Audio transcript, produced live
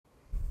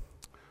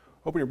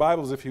Open your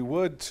Bibles, if you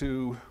would,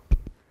 to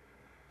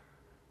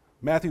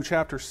Matthew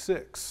chapter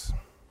 6.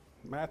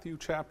 Matthew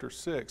chapter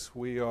 6.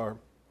 We are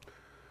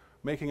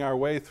making our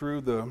way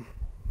through the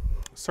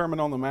Sermon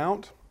on the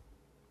Mount,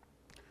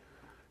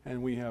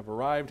 and we have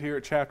arrived here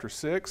at chapter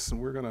 6,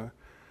 and we're going to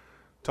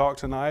talk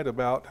tonight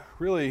about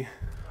really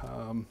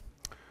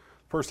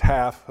first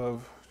half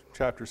of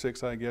chapter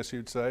 6, I guess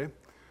you'd say,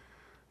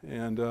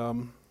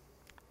 and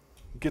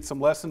get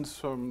some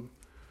lessons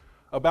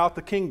about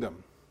the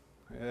kingdom.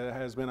 It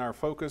has been our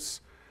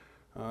focus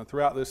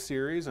throughout this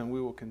series, and we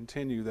will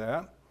continue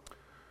that.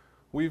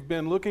 We've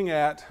been looking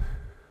at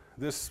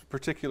this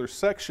particular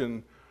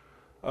section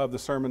of the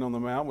Sermon on the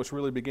Mount, which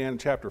really began in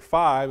chapter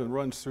 5 and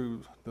runs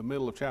through the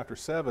middle of chapter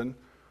 7,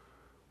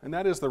 and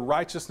that is the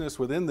righteousness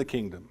within the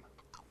kingdom.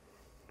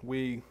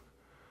 We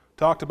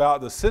talked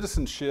about the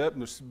citizenship,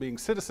 being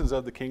citizens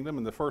of the kingdom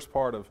in the first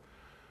part of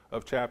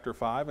chapter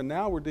 5, and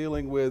now we're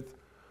dealing with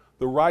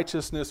the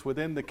righteousness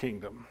within the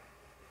kingdom.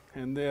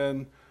 And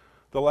then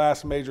the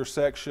last major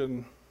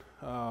section,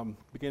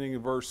 beginning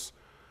in verse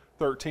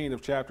 13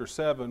 of chapter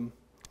 7,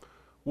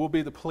 will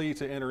be the plea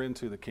to enter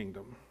into the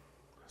kingdom.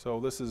 So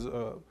this is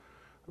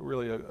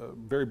really a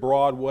very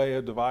broad way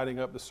of dividing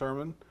up the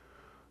sermon,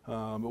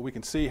 but we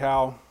can see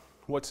how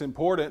what's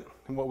important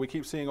and what we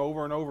keep seeing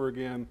over and over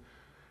again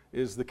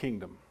is the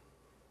kingdom.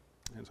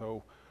 And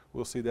so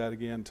we'll see that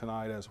again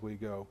tonight as we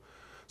go.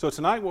 So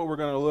tonight what we're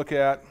going to look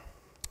at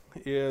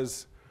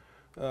is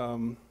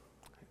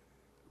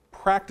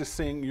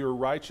practicing your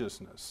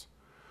righteousness.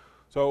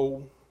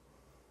 So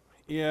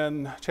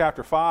in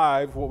chapter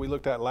 5, what we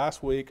looked at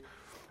last week,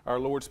 our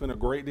Lord spent a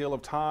great deal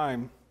of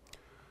time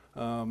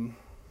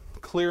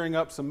clearing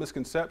up some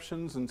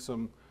misconceptions and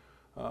some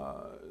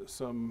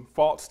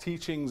false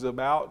teachings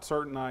about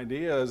certain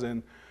ideas,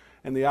 and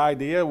the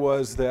idea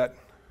was that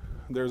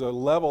there's a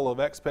level of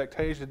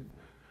expectation,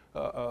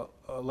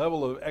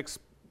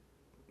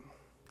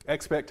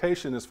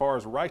 expectation as far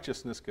as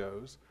righteousness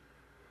goes.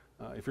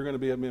 If you're going to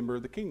be a member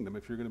of the kingdom,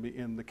 if you're going to be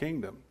in the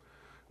kingdom.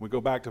 We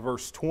go back to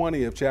verse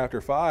 20 of chapter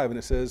 5, and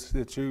it says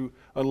that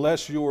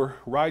unless your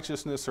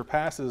righteousness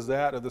surpasses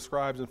that of the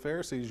scribes and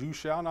Pharisees, you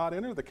shall not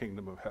enter the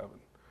kingdom of heaven.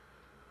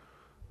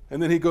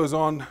 And then he goes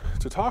on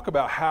to talk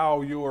about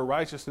how your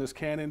righteousness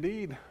can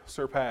indeed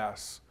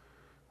surpass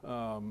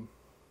that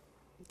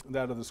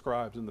of the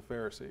scribes and the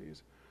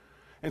Pharisees.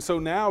 And so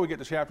now we get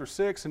to chapter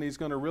 6, and he's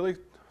going to really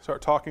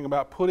start talking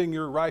about putting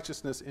your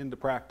righteousness into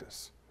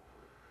practice.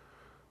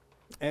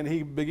 And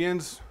he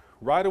begins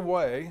right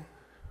away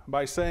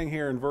by saying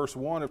here in verse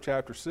 1 of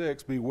chapter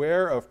 6,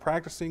 beware of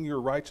practicing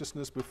your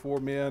righteousness before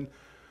men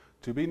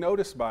to be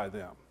noticed by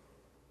them.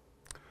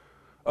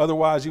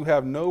 Otherwise you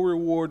have no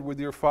reward with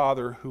your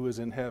Father who is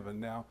in heaven.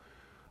 Now,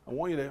 I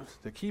want you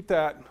to keep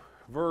that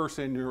verse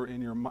in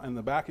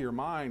the back of your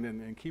mind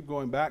and keep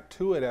going back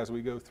to it as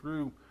we go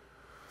through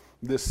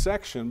this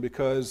section,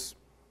 because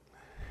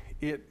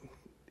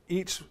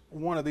each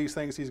one of these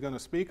things he's going to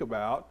speak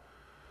about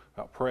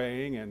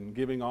praying and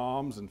giving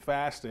alms and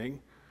fasting,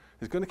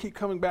 is going to keep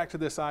coming back to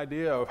this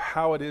idea of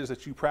how it is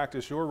that you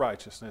practice your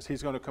righteousness.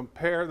 He's going to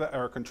compare that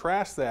or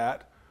contrast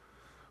that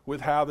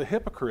with how the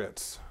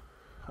hypocrites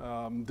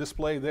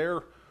display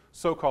their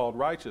so-called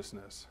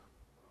righteousness.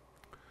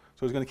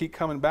 So he's going to keep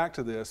coming back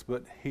to this,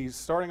 but he's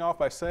starting off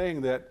by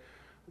saying that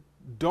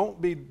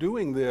don't be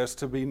doing this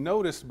to be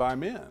noticed by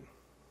men.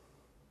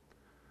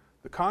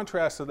 The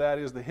contrast to that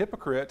is the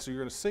hypocrites, you're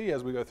going to see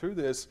as we go through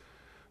this,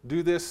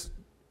 do this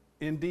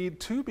indeed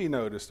to be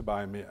noticed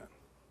by men.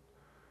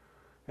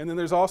 And then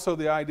there's also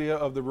the idea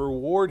of the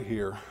reward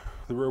here.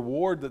 The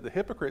reward that the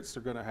hypocrites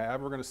are going to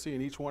have, we're going to see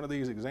in each one of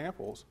these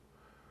examples.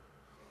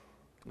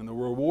 And the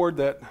reward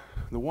that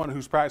the one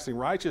who's practicing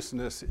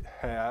righteousness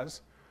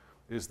has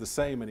is the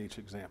same in each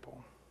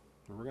example.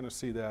 And we're going to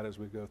see that as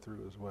we go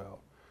through as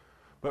well.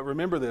 But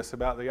remember this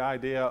about the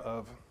idea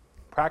of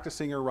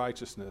practicing your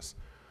righteousness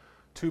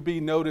to be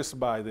noticed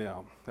by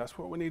them. That's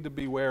what we need to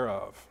beware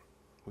of.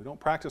 We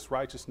don't practice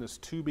righteousness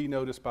to be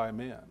noticed by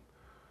men,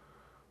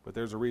 but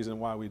there's a reason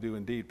why we do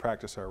indeed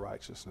practice our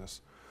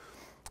righteousness.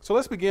 So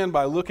let's begin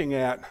by looking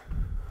at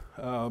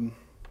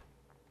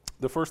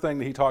the first thing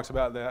that he talks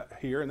about that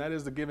here, and that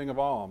is the giving of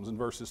alms in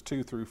verses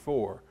 2 through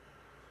 4.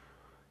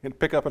 And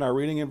pick up in our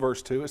reading in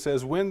verse 2, it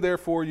says, when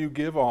therefore you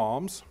give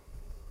alms,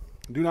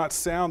 do not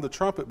sound the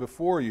trumpet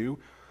before you,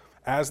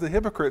 as the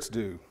hypocrites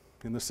do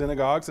in the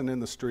synagogues and in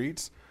the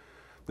streets,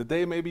 that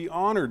they may be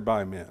honored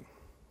by men.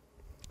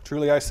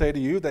 Truly I say to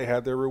you, they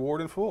have their reward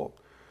in full.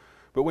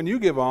 But when you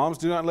give alms,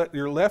 do not let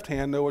your left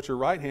hand know what your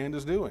right hand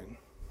is doing,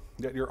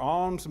 that your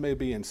alms may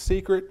be in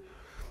secret,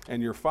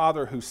 and your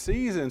Father who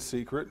sees in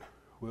secret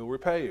will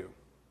repay you.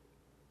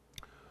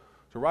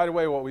 So right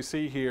away what we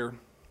see here,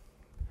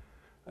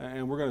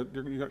 and you're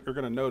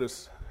going to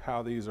notice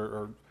how these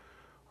are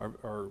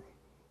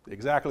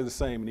exactly the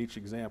same in each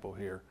example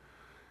here.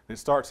 And it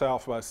starts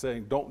off by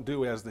saying, don't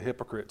do as the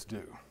hypocrites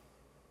do,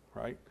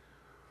 right?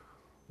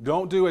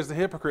 Don't do as the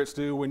hypocrites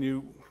do when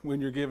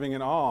you're giving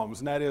an alms,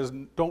 and that is,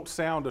 don't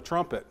sound a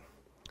trumpet.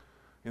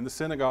 in the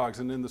synagogues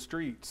and in the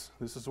streets.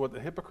 This is what the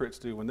hypocrites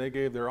do. When they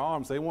gave their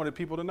alms, they wanted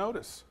people to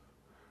notice.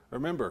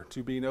 Remember,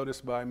 to be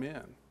noticed by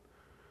men.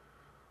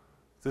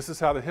 This is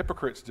how the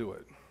hypocrites do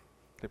it.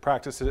 They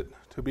practice it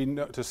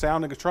to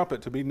sound a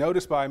trumpet, to be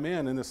noticed by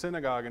men in the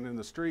synagogue and in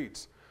the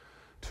streets,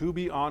 to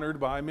be honored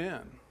by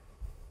men.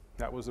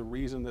 That was the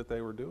reason that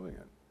they were doing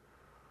it.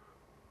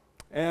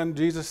 And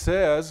Jesus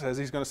says, as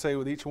he's going to say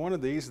with each one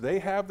of these, they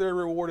have their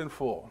reward in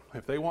full.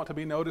 If they want to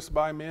be noticed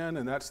by men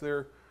and that's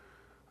their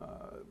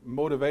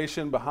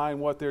motivation behind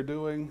what they're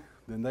doing,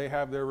 then they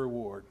have their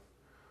reward.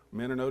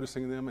 Men are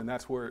noticing them, and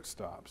that's where it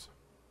stops.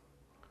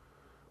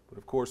 But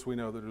of course, we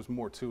know that there's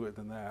more to it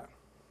than that.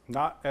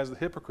 Not as the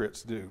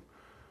hypocrites do.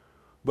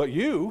 But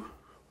you,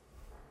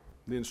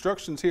 the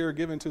instructions here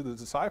given to the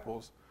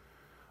disciples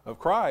of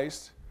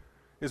Christ,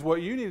 is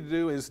what you need to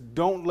do is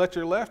don't let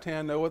your left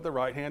hand know what the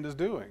right hand is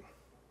doing.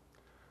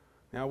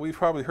 Now, we've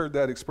probably heard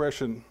that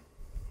expression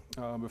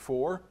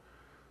before,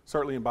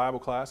 certainly in Bible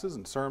classes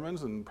and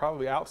sermons, and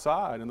probably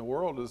outside in the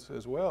world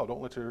as well.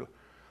 Don't let your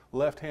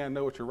left hand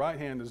know what your right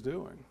hand is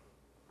doing.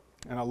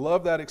 And I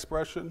love that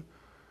expression.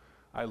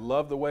 I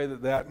love the way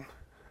that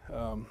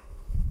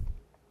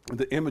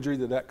the imagery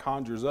that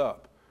conjures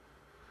up.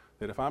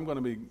 That if I'm going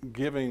to be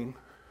giving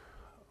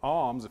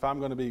alms, if I'm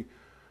going to be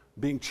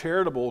being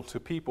charitable to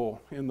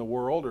people in the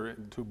world or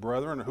to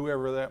brethren or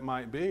whoever that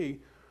might be,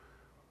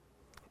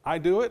 I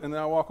do it and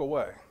then I walk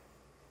away.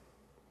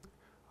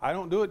 I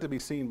don't do it to be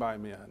seen by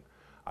men.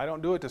 I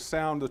don't do it to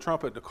sound the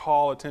trumpet to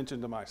call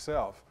attention to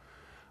myself.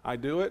 I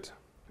do it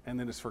and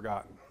then it's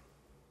forgotten.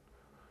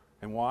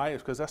 And why?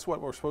 It's because that's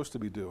what we're supposed to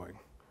be doing.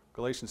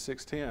 Galatians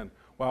 6:10,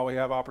 while we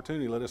have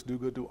opportunity, let us do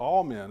good to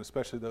all men,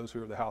 especially those who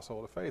are of the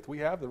household of faith. We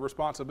have the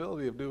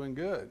responsibility of doing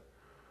good.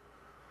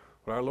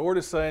 But our Lord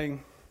is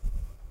saying,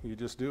 you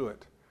just do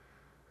it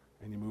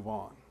and you move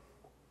on.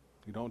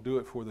 You don't do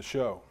it for the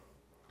show.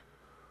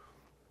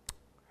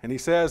 And he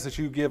says that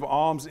you give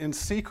alms in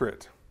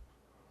secret.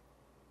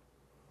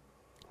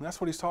 And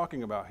that's what he's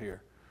talking about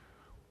here.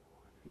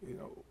 You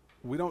know,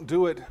 we don't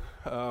do it,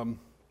 and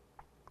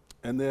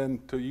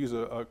then to use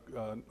a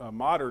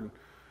modern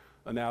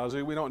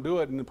analogy, we don't do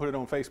it and then put it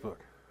on Facebook,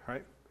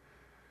 right?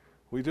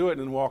 We do it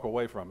and then walk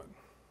away from it.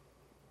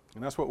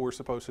 And that's what we're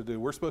supposed to do.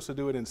 We're supposed to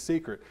do it in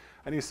secret.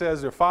 And he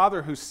says, your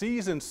Father who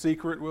sees in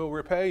secret will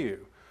repay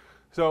you.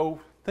 So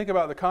think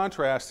about the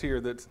contrast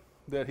here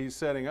that he's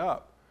setting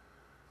up.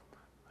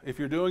 If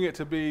you're doing it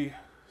to be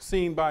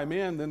seen by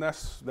men, then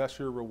that's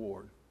your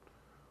reward.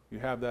 You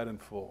have that in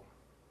full.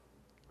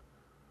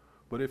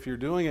 But if you're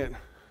doing it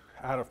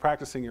out of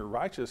practicing your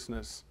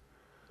righteousness,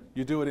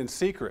 you do it in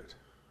secret.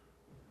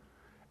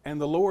 And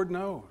the Lord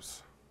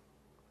knows.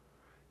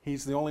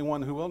 He's the only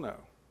one who will know.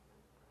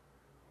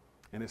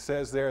 And it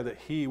says there that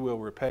he will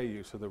repay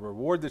you. So the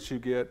reward that you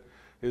get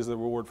is the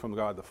reward from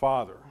God the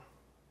Father,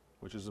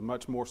 which is a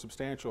much more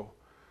substantial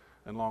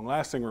and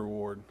long-lasting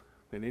reward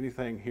than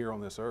anything here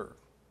on this earth.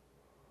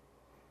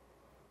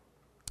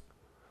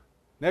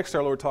 Next,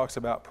 our Lord talks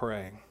about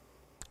praying.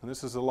 And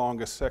this is the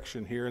longest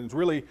section here, and it's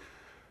really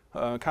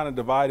kind of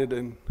divided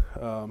in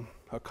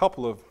a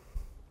couple of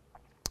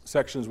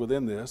sections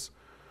within this.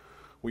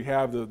 We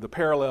have the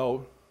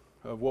parallel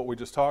of what we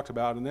just talked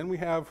about, and then we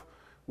have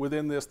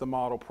within this the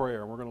model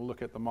prayer. We're going to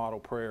look at the model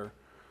prayer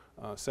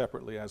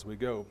separately as we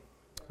go.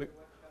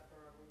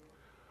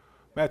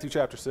 Matthew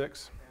chapter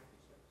 6.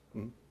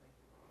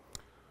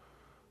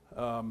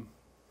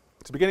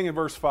 It's beginning in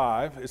verse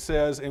 5. It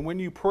says, and when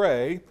you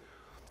pray,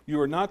 you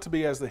are not to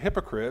be as the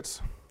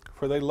hypocrites,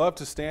 for they love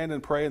to stand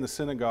and pray in the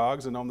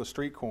synagogues and on the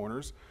street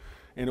corners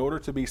in order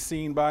to be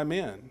seen by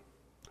men.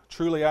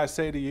 Truly I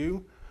say to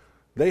you,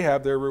 they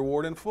have their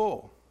reward in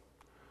full.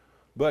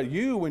 But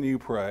you, when you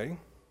pray,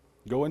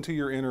 go into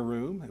your inner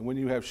room, and when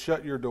you have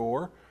shut your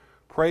door,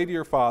 pray to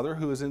your Father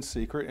who is in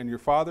secret, and your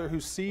Father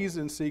who sees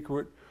in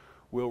secret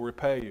will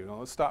repay you. Now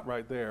let's stop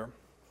right there,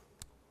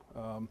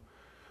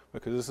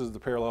 because this is the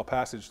parallel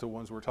passage to the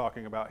ones we're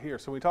talking about here.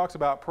 So when he talks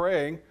about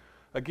praying,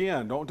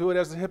 again, don't do it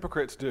as the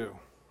hypocrites do.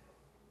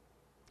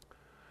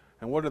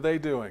 And what are they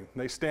doing?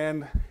 They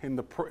stand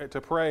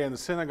to pray in the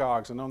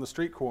synagogues and on the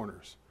street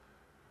corners.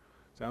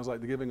 Sounds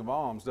like the giving of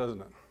alms, doesn't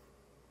it?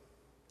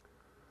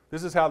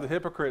 This is how the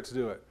hypocrites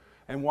do it.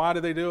 And why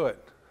do they do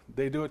it?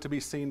 They do it to be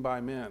seen by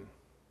men.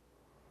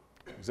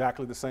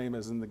 Exactly the same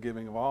as in the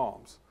giving of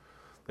alms.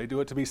 They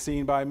do it to be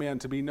seen by men,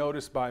 to be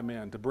noticed by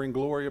men, to bring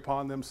glory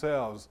upon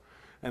themselves.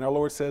 And our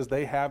Lord says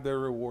they have their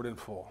reward in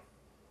full.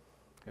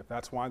 If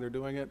that's why they're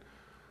doing it,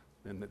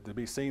 then to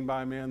be seen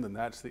by men, then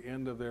that's the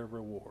end of their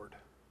reward.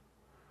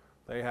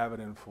 They have it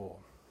in full.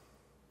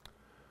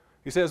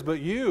 He says, but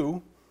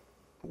you,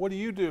 what do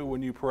you do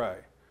when you pray?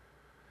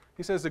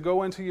 He says to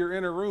go into your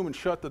inner room and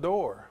shut the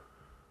door.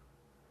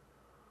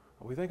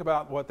 We think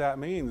about what that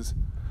means.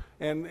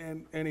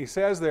 And he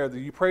says there that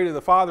you pray to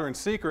the Father in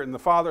secret, and the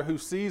Father who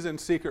sees in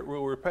secret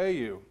will repay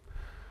you.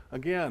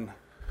 Again,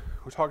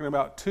 we're talking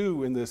about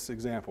two in this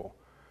example.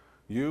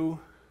 You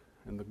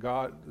and the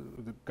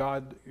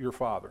God your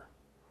Father.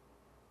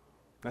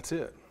 That's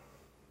it.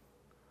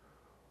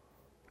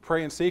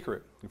 pray in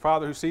secret. Your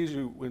Father who sees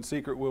you in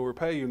secret will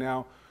repay you.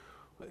 Now,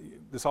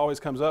 this always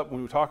comes up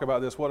when we talk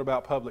about this. What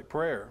about public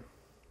prayer?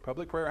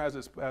 Public prayer has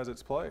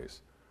its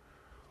place.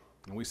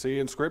 And we see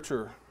in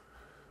Scripture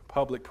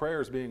public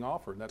prayers being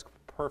offered. That's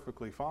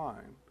perfectly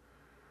fine.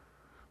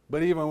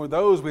 But even with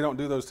those, we don't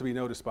do those to be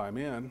noticed by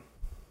men.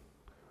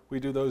 We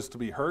do those to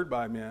be heard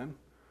by men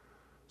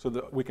so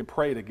that we can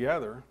pray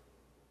together.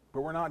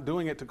 But we're not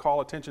doing it to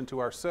call attention to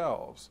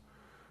ourselves.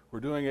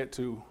 We're doing it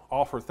to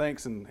offer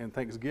thanks and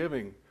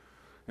thanksgiving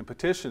and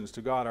petitions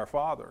to God our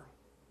Father.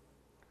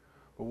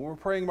 But when we're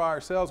praying by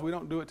ourselves, we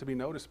don't do it to be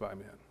noticed by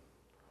men.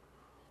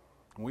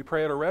 When we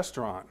pray at a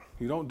restaurant,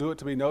 you don't do it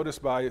to be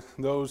noticed by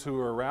those who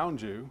are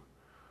around you.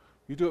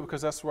 You do it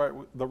because that's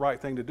the right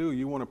thing to do.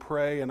 You want to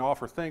pray and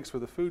offer thanks for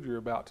the food you're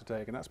about to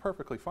take, and that's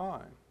perfectly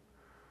fine.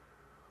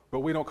 But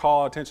we don't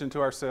call attention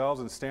to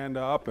ourselves and stand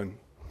up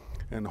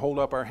and hold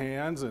up our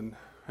hands and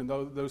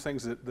those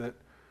things that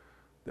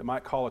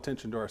might call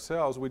attention to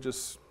ourselves. We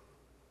just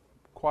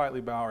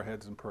quietly bow our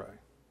heads and pray.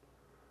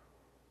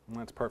 And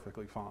that's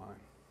perfectly fine.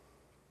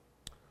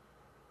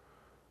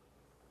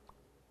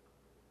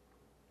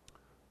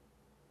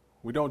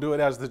 We don't do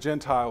it as the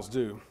Gentiles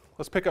do.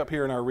 Let's pick up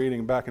here in our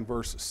reading back in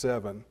verse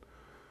 7.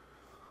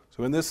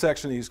 So in this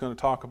section, he's going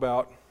to talk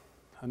about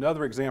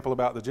another example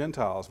about the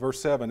Gentiles. Verse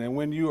 7, and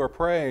when you are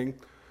praying,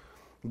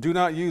 do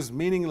not use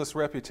meaningless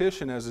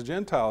repetition as the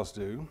Gentiles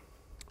do,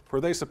 for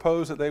they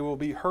suppose that they will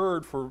be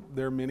heard for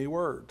their many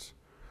words.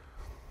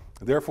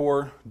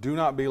 Therefore, do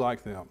not be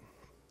like them,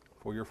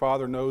 for your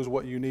Father knows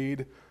what you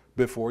need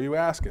before you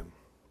ask Him.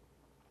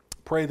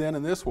 Pray then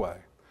in this way,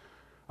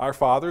 Our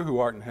Father who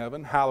art in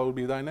heaven, hallowed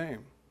be thy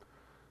name.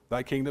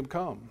 Thy kingdom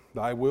come,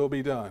 thy will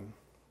be done,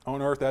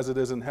 on earth as it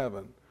is in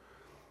heaven.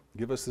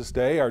 Give us this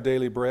day our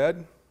daily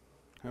bread,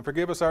 and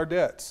forgive us our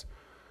debts,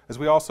 as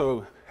we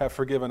also have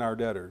forgiven our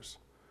debtors.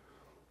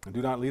 And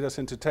do not lead us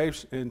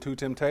into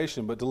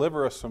temptation, but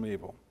deliver us from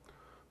evil.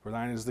 For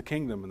thine is the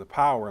kingdom, and the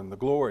power, and the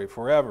glory,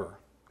 forever.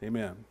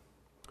 Amen.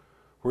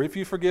 For if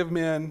you forgive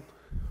men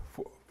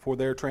for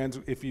their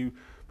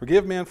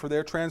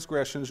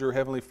transgressions, your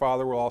heavenly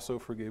Father will also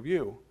forgive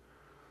you.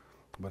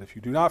 But if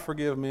you do not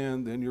forgive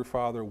men, then your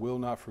Father will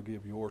not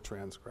forgive your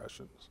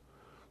transgressions.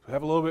 So we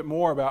have a little bit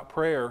more about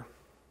prayer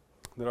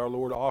that our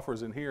Lord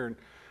offers in here. And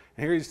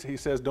here he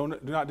says, do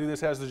not do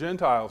this as the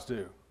Gentiles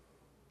do.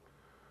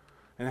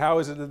 And how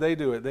is it that they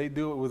do it? They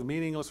do it with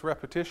meaningless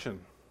repetition.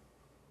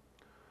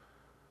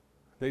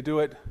 They do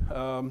it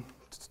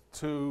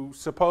to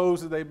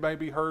suppose that they may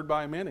be heard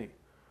by many.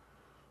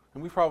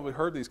 And we've probably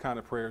heard these kind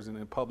of prayers in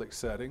a public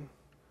setting.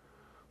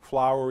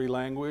 Flowery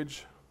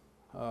language,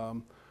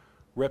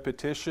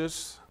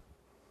 repetitious,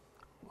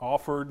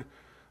 offered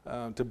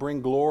to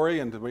bring glory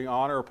and to bring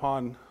honor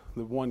upon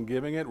the one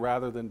giving it,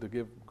 rather than to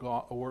give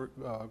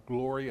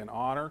glory and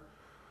honor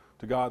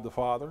to God the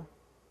Father.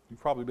 You've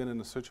probably been in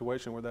a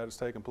situation where that has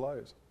taken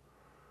place.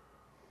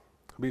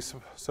 Be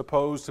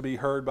supposed to be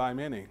heard by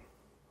many.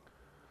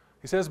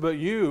 He says,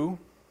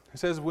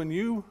 when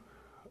you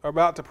are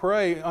about to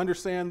pray,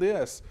 understand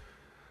this,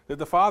 that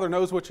the Father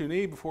knows what you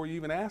need before you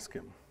even ask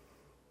Him.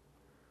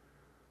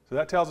 So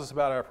that tells us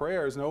about our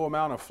prayers. No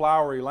amount of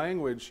flowery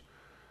language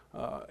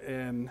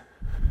and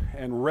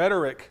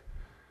rhetoric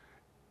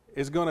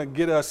is going to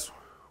get us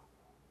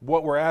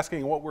what we're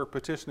asking, what we're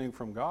petitioning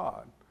from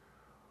God.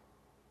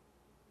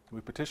 We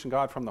petition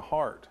God from the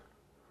heart,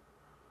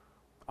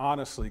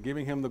 honestly,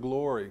 giving Him the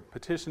glory,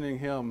 petitioning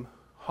Him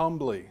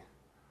humbly.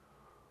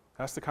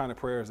 That's the kind of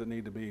prayers that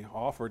need to be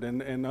offered.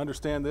 And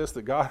understand this,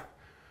 that God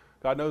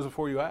knows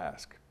before you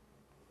ask.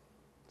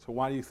 So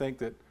why do you think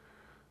that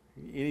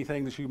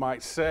anything that you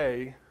might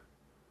say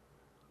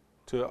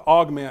to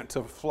augment,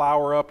 to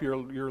flower up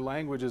your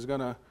language is going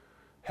to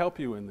help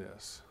you in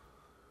this?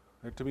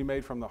 They're to be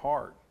made from the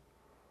heart.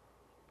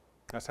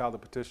 That's how the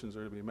petitions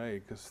are to be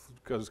made,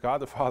 because God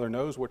the Father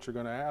knows what you're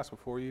going to ask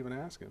before you even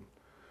ask Him.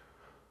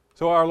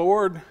 So our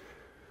Lord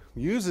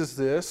uses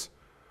this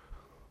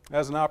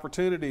as an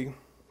opportunity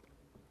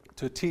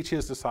to teach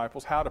His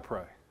disciples how to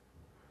pray.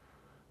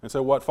 And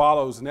so what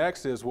follows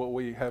next is what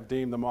we have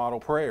deemed the model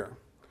prayer.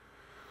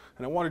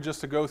 And I wanted just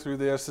to go through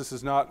this. This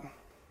is not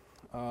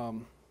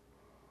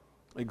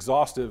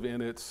exhaustive in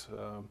its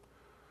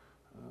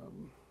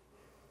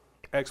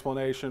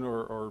explanation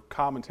or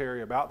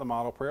commentary about the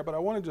model prayer, but I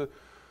wanted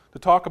to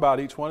talk about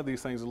each one of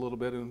these things a little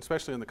bit, and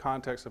especially in the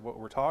context of what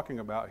we're talking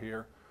about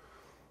here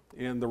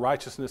in the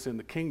righteousness in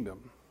the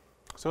kingdom.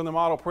 So in the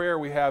model prayer,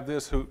 we have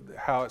this,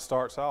 how it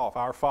starts off.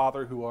 Our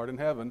Father who art in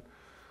heaven,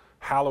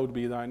 hallowed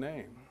be thy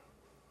name.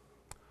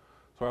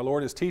 So our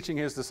Lord is teaching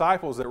His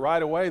disciples that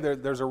right away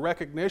there's a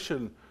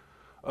recognition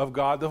of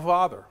God the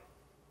Father.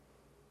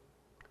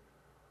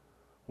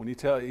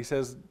 He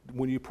says,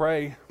 when you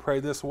pray, pray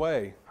this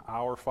way,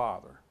 our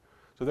Father.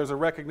 So there's a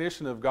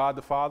recognition of God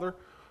the Father,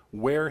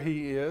 where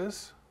He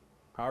is,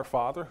 our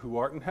Father who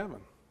art in heaven.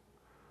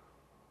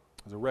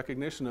 There's a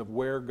recognition of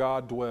where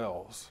God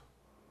dwells.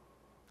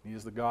 He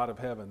is the God of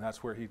heaven.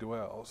 That's where He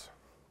dwells.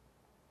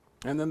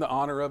 And then the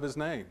honor of His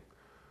name.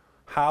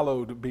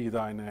 Hallowed be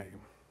thy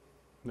name.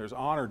 There's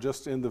honor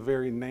just in the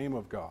very name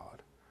of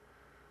God.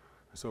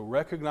 So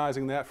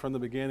recognizing that from the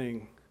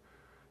beginning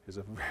is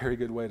a very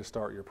good way to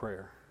start your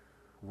prayer.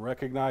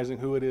 Recognizing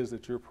who it is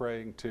that you're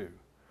praying to.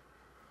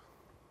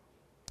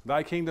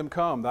 Thy kingdom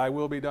come, thy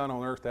will be done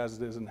on earth as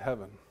it is in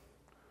heaven.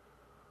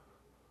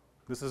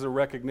 This is a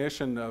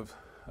recognition of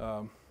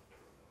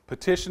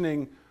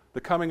petitioning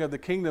the coming of the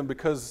kingdom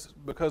because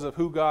of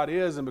who God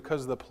is and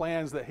because of the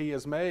plans that he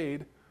has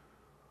made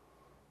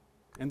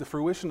and the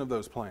fruition of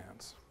those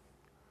plans.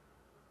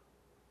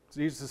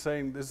 Jesus is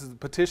saying this is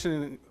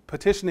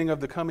petitioning of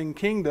the coming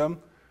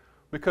kingdom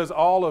because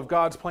all of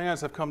God's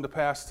plans have come to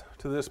pass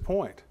to this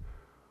point.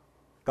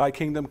 Thy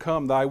kingdom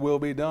come, thy will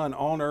be done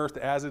on earth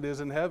as it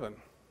is in heaven.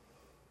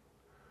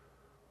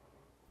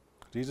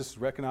 Jesus is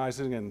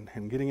recognizing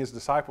and getting his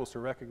disciples to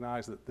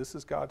recognize that this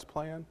is God's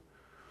plan.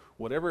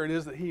 Whatever it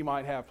is that he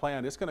might have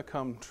planned, it's going to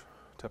come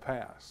to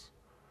pass.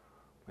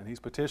 And he's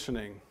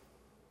petitioning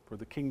for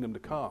the kingdom to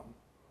come.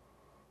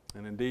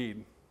 And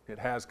indeed, it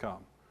has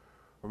come.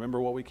 Remember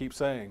what we keep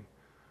saying.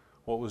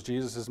 What was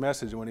Jesus'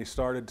 message when he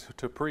started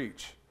to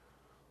preach?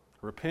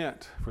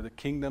 Repent, for the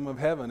kingdom of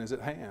heaven is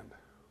at hand.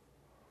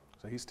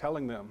 So he's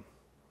telling them,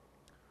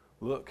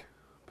 look,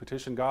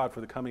 petition God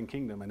for the coming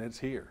kingdom, and it's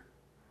here.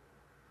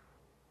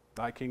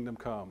 Thy kingdom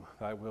come,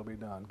 thy will be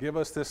done. Give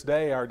us this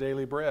day our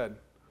daily bread.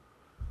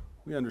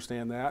 We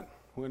understand that.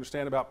 We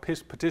understand about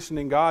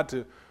petitioning God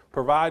to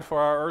provide for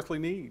our earthly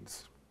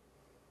needs.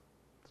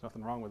 There's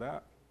nothing wrong with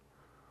that.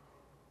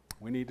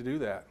 We need to do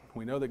that.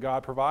 We know that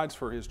God provides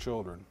for his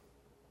children.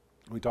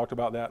 We talked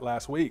about that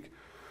last week.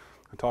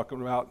 We're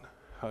talking about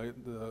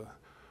the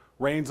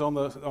rains on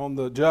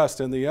the just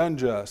and the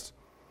unjust.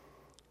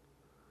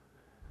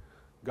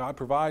 God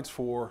provides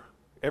for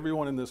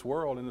everyone in this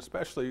world, and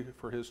especially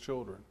for his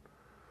children.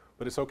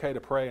 But it's okay to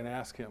pray and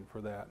ask him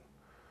for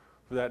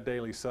that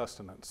daily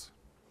sustenance.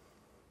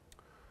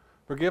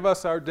 Forgive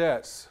us our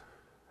debts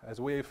as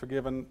we have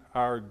forgiven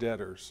our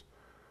debtors.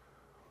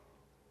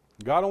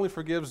 God only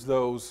forgives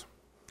those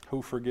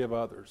who forgive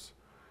others.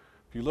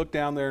 If you look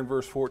down there in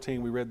verse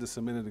 14, we read this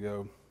a minute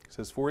ago. It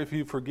says, for if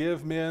you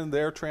forgive men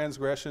their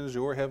transgressions,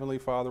 your heavenly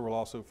Father will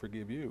also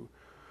forgive you.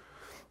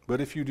 But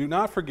if you do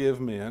not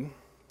forgive men,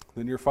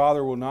 then your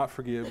Father will not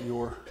forgive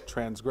your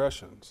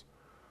transgressions.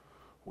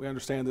 We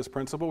understand this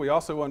principle. We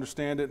also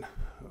understand it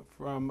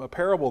from a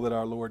parable that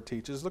our Lord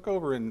teaches. Look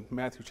over in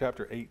Matthew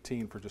chapter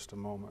 18 for just a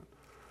moment.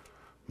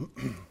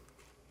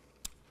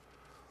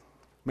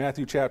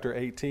 Matthew chapter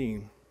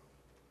 18.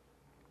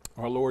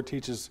 Our Lord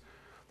teaches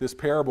this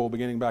parable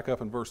beginning back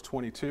up in verse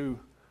 22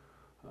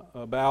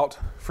 about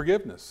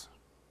forgiveness,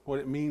 what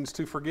it means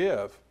to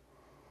forgive.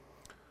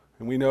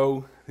 And we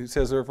know, he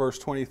says there in verse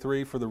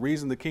 23, for the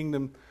reason the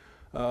kingdom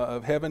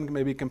of heaven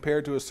may be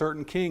compared to a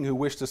certain king who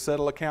wished to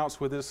settle accounts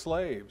with his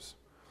slaves.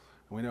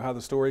 And we know how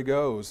the story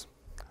goes.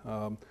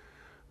 That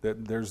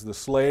there's the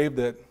slave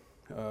that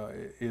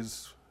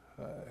is,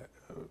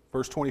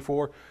 verse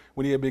 24,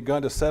 when he had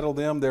begun to settle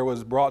them, there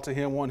was brought to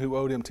him one who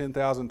owed him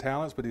 10,000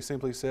 talents, but he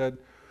simply said,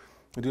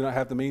 I do not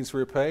have the means to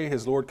repay.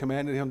 His Lord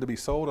commanded him to be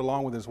sold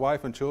along with his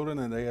wife and children,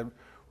 and they had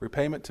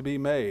repayment to be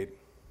made.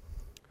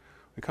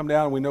 We come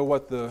down and we know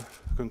what the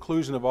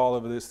conclusion of all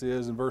of this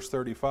is in verse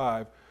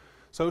 35.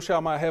 So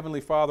shall my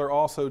heavenly Father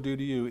also do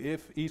to you,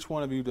 if each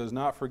one of you does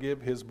not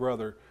forgive his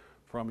brother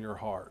from your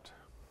heart.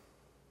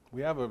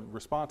 We have a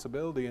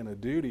responsibility and a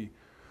duty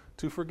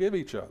to forgive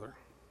each other.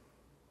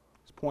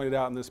 It's pointed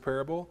out in this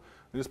parable.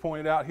 It is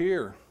pointed out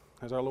here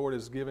as our Lord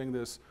is giving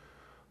this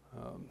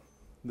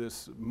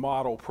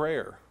model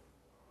prayer.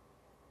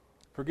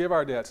 Forgive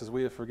our debts as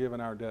we have forgiven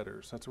our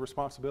debtors. That's a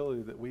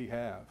responsibility that we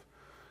have.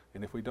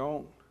 And if we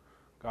don't,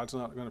 God's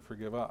not going to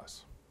forgive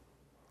us.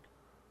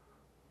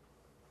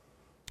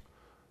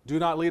 Do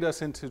not lead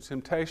us into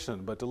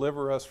temptation, but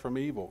deliver us from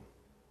evil.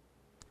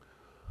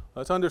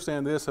 Let's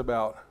understand this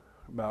about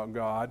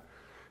God.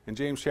 In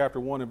James chapter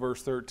 1 and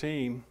verse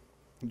 13,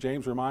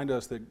 James reminds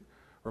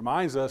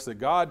us that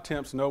God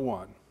tempts no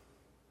one.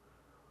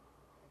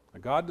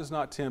 God does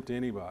not tempt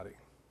anybody.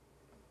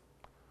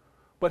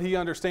 But he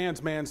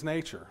understands man's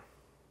nature.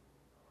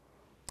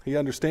 He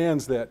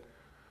understands that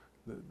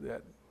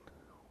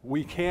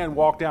we can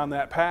walk down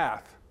that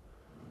path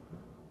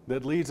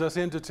that leads us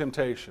into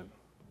temptation.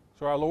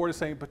 So our Lord is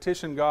saying,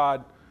 petition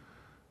God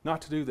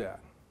not to do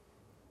that.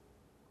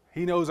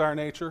 He knows our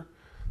nature,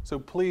 so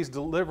please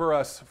deliver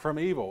us from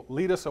evil.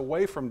 Lead us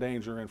away from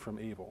danger and from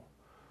evil.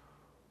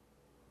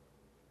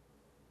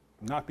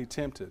 Not be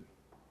tempted.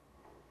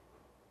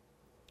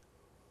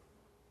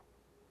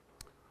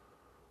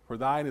 For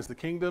thine is the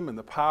kingdom and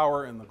the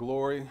power and the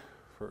glory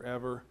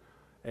forever.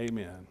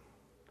 Amen.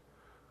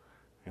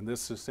 And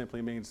this just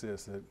simply means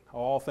this, that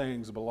all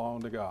things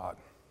belong to God.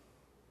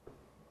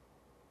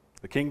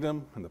 The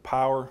kingdom and the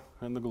power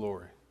and the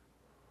glory.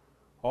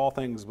 All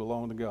things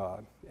belong to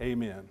God.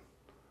 Amen.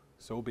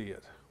 So be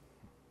it.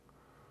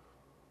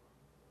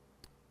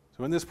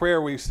 So in this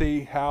prayer we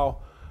see how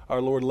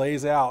our Lord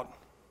lays out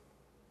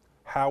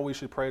how we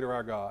should pray to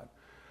our God.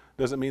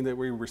 Doesn't mean that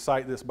we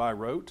recite this by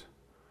rote.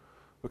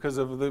 because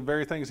of the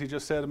very things he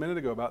just said a minute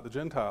ago about the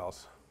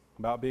Gentiles,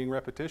 about being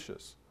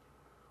repetitious.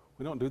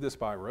 We don't do this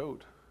by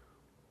rote,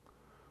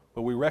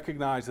 but we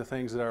recognize the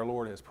things that our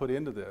Lord has put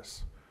into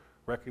this,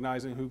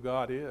 recognizing who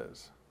God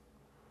is,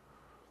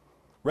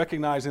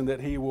 recognizing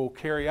that he will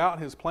carry out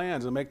his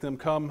plans and make them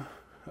come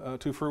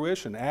to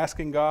fruition,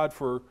 asking God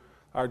for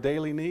our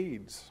daily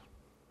needs,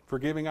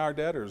 forgiving our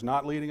debtors,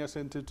 not leading us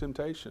into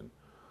temptation.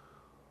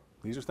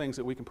 These are things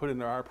that we can put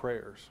into our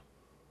prayers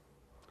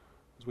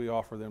as we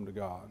offer them to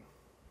God.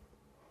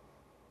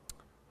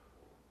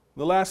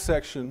 The last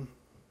section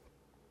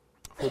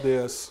for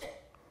this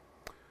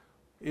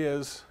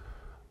is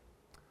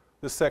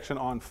this section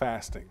on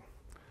fasting.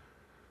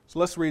 So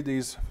let's read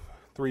these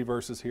 3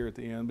 verses here at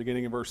the end,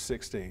 beginning in verse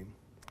 16.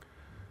 It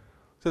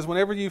says,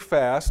 "Whenever you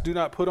fast, do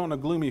not put on a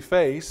gloomy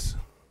face,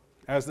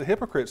 as the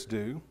hypocrites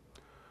do,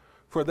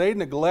 for they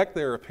neglect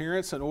their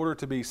appearance in order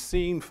to be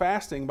seen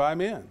fasting by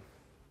men.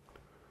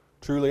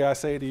 Truly I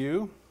say to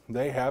you,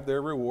 they have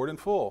their reward in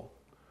full.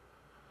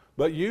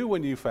 But you,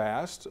 when you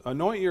fast,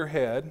 anoint your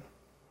head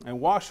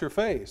and wash your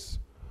face,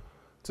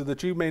 so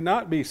that you may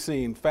not be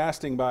seen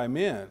fasting by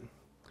men,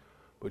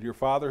 but your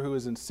Father who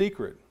is in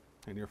secret,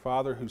 and your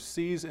Father who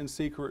sees in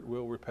secret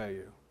will repay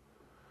you."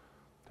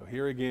 So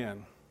here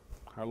again,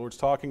 our Lord's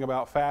talking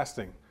about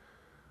fasting,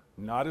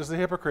 not as the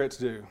hypocrites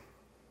do.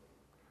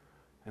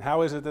 And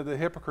how is it that the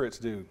hypocrites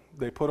do?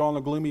 They put on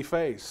a gloomy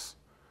face.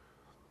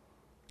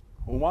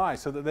 Well, why?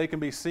 So that they can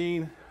be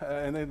seen,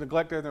 and they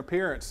neglect their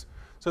appearance,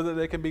 so that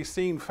they can be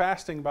seen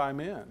fasting by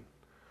men.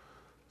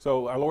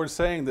 So our Lord is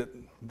saying that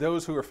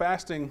those who are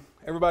fasting,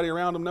 everybody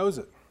around them knows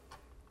it,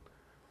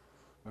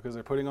 because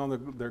they're putting on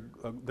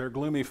their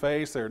gloomy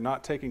face. They're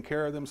not taking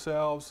care of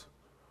themselves.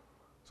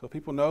 So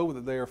people know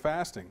that they are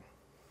fasting.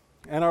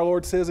 And our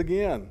Lord says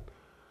again,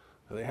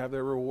 that they have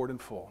their reward in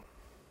full.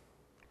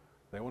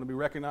 They want to be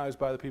recognized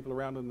by the people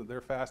around them that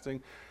they're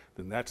fasting,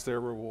 then that's their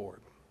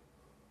reward.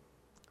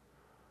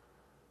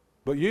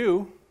 But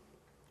you,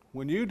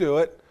 when you do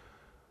it,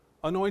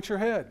 anoint your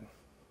head,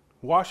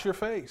 wash your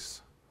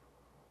face.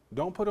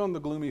 Don't put on the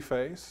gloomy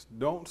face.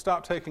 Don't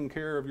stop taking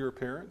care of your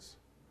appearance.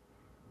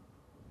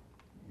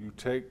 You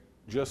take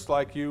just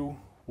like you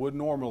would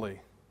normally.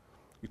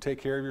 You take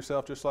care of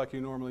yourself just like you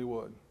normally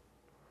would.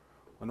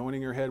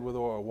 Anointing your head with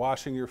oil,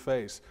 washing your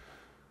face.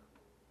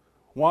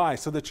 Why?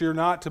 So that you're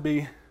not to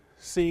be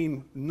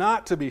seen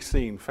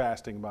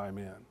fasting by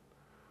men.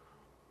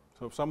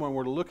 So if someone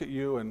were to look at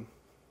you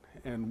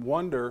and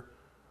wonder,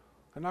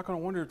 they're not going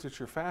to wonder that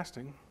you're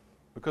fasting.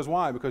 Because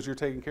why? Because you're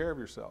taking care of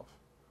yourself.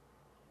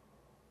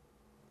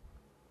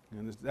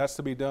 And that's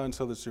to be done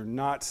so that you're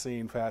not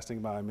seen fasting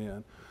by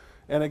men.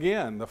 And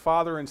again, the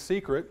Father in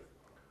secret,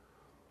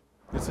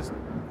 this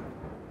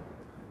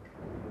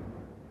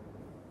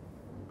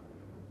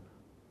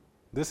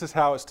is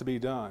how it's to be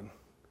done.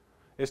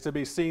 It's to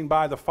be seen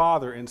by the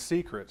Father in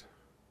secret,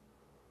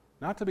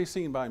 not to be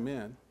seen by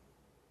men.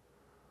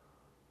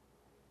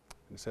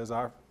 It says,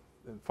 our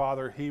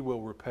Father, He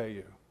will repay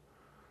you.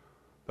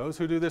 Those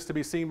who do this to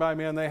be seen by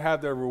men, they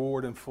have their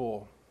reward in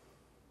full.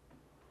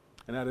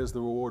 And that is the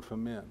reward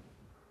from men.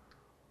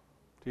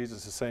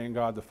 Jesus is saying,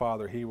 God the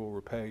Father, He will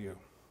repay you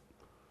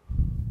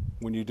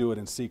when you do it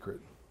in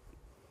secret.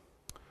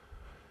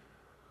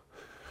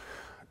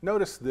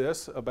 Notice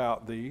this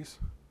about these.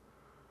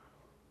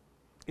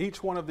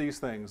 Each one of these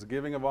things, the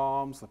giving of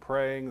alms, the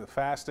praying, the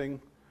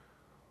fasting,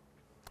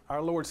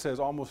 our Lord says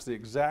almost the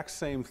exact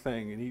same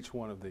thing in each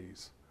one of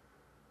these.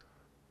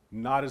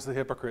 Not as the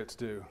hypocrites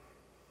do.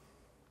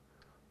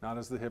 Not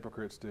as the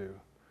hypocrites do.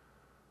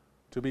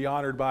 To be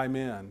honored by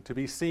men, to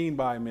be seen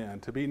by men,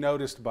 to be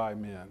noticed by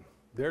men.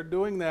 They're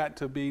doing that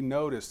to be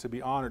noticed, to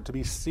be honored, to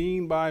be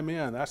seen by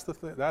men. That's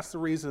the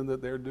reason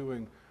that they're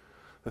doing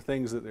the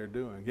things that they're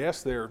doing.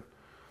 Yes, they're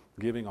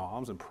giving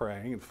alms and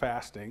praying and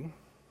fasting.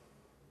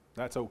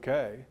 That's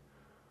okay.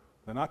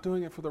 They're not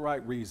doing it for the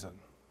right reason.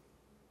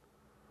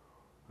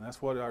 And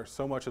that's what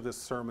so much of this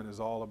sermon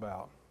is all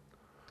about.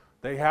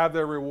 They have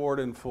their reward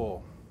in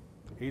full.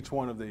 Each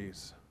one of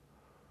these.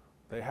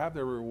 They have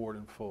their reward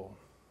in full.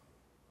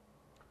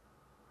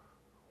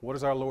 What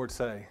does our Lord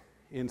say?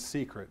 In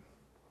secret.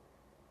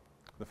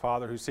 The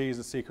Father who sees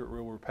in secret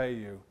will repay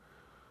you.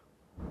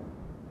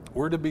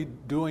 We're to be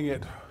doing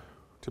it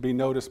to be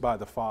noticed by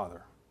the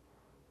Father.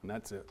 And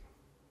that's it.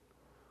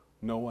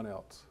 No one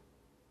else.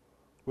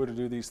 We're to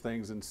do these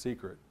things in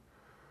secret.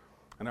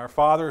 And our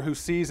Father who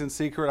sees in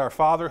secret, our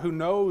Father who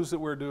knows that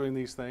we're doing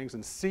these things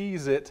and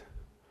sees it,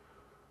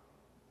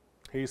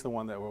 He's the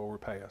one that will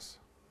repay us.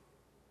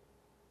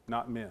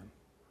 Not men.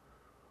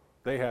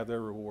 They have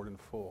their reward in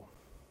full.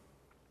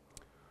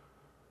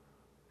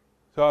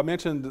 So I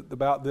mentioned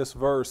about this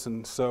verse,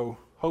 and so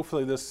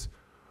hopefully this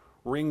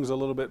rings a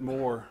little bit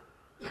more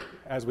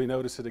as we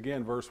notice it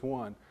again, verse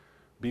 1.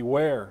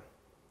 Beware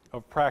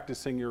of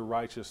practicing your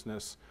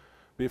righteousness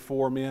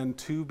before men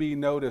to be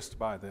noticed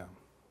by them.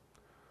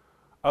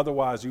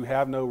 Otherwise, you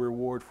have no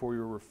reward for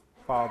your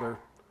Father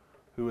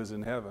who is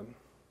in heaven.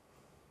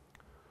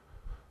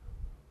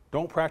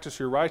 Don't practice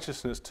your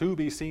righteousness to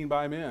be seen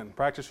by men.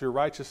 Practice your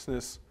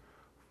righteousness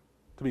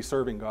to be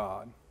serving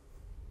God,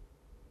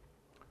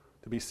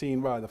 to be seen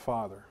by the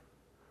Father.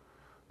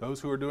 Those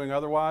who are doing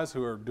otherwise,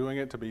 who are doing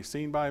it to be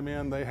seen by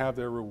men, they have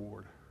their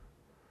reward.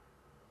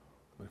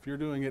 But if you're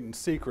doing it in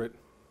secret,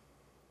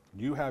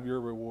 you have your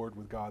reward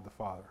with God the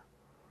Father.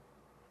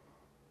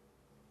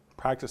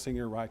 Practicing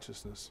your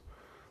righteousness.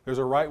 There's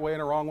a right way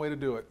and a wrong way to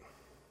do it.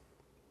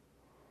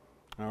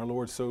 And our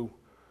Lord so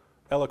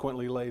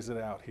eloquently lays it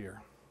out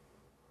here.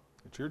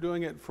 That you're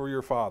doing it for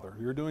your Father.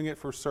 You're doing it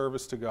for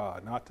service to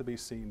God, not to be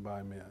seen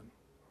by men.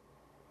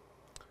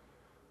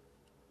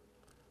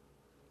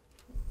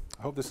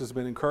 I hope this has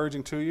been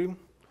encouraging to you.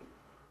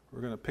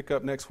 We're going to pick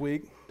up next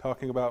week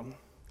talking about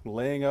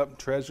laying up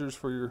treasures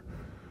for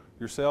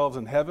yourselves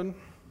in heaven.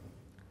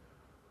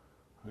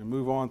 We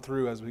move on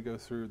through as we go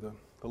through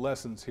the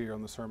lessons here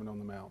on the Sermon on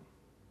the Mount.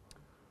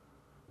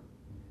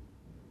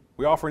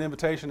 We offer an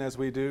invitation as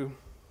we do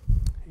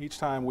each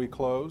time we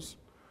close.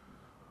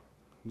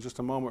 In just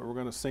a moment, we're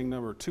going to sing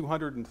number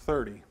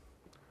 230. If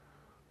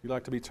you'd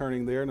like to be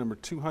turning there, number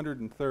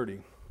 230.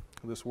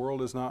 This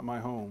world is not my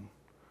home.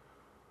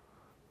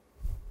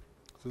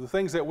 So the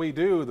things that we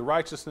do, the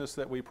righteousness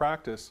that we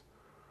practice,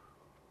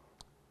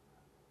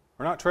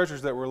 are not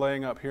treasures that we're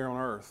laying up here on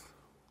earth.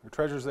 They're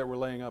treasures that we're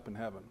laying up in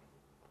heaven.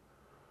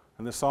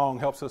 And this song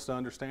helps us to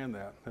understand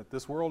that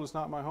this world is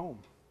not my home.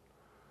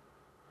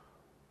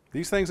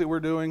 These things that we're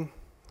doing,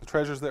 the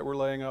treasures that we're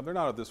laying up, they're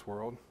not of this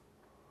world.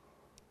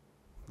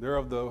 They're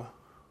of the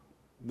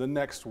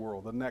next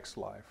world, the next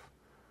life.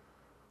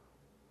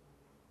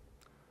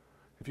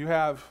 If you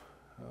have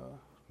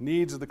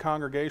needs of the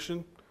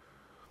congregation,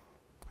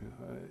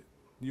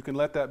 you can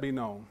let that be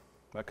known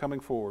by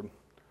coming forward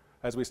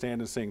as we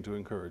stand and sing to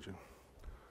encourage you.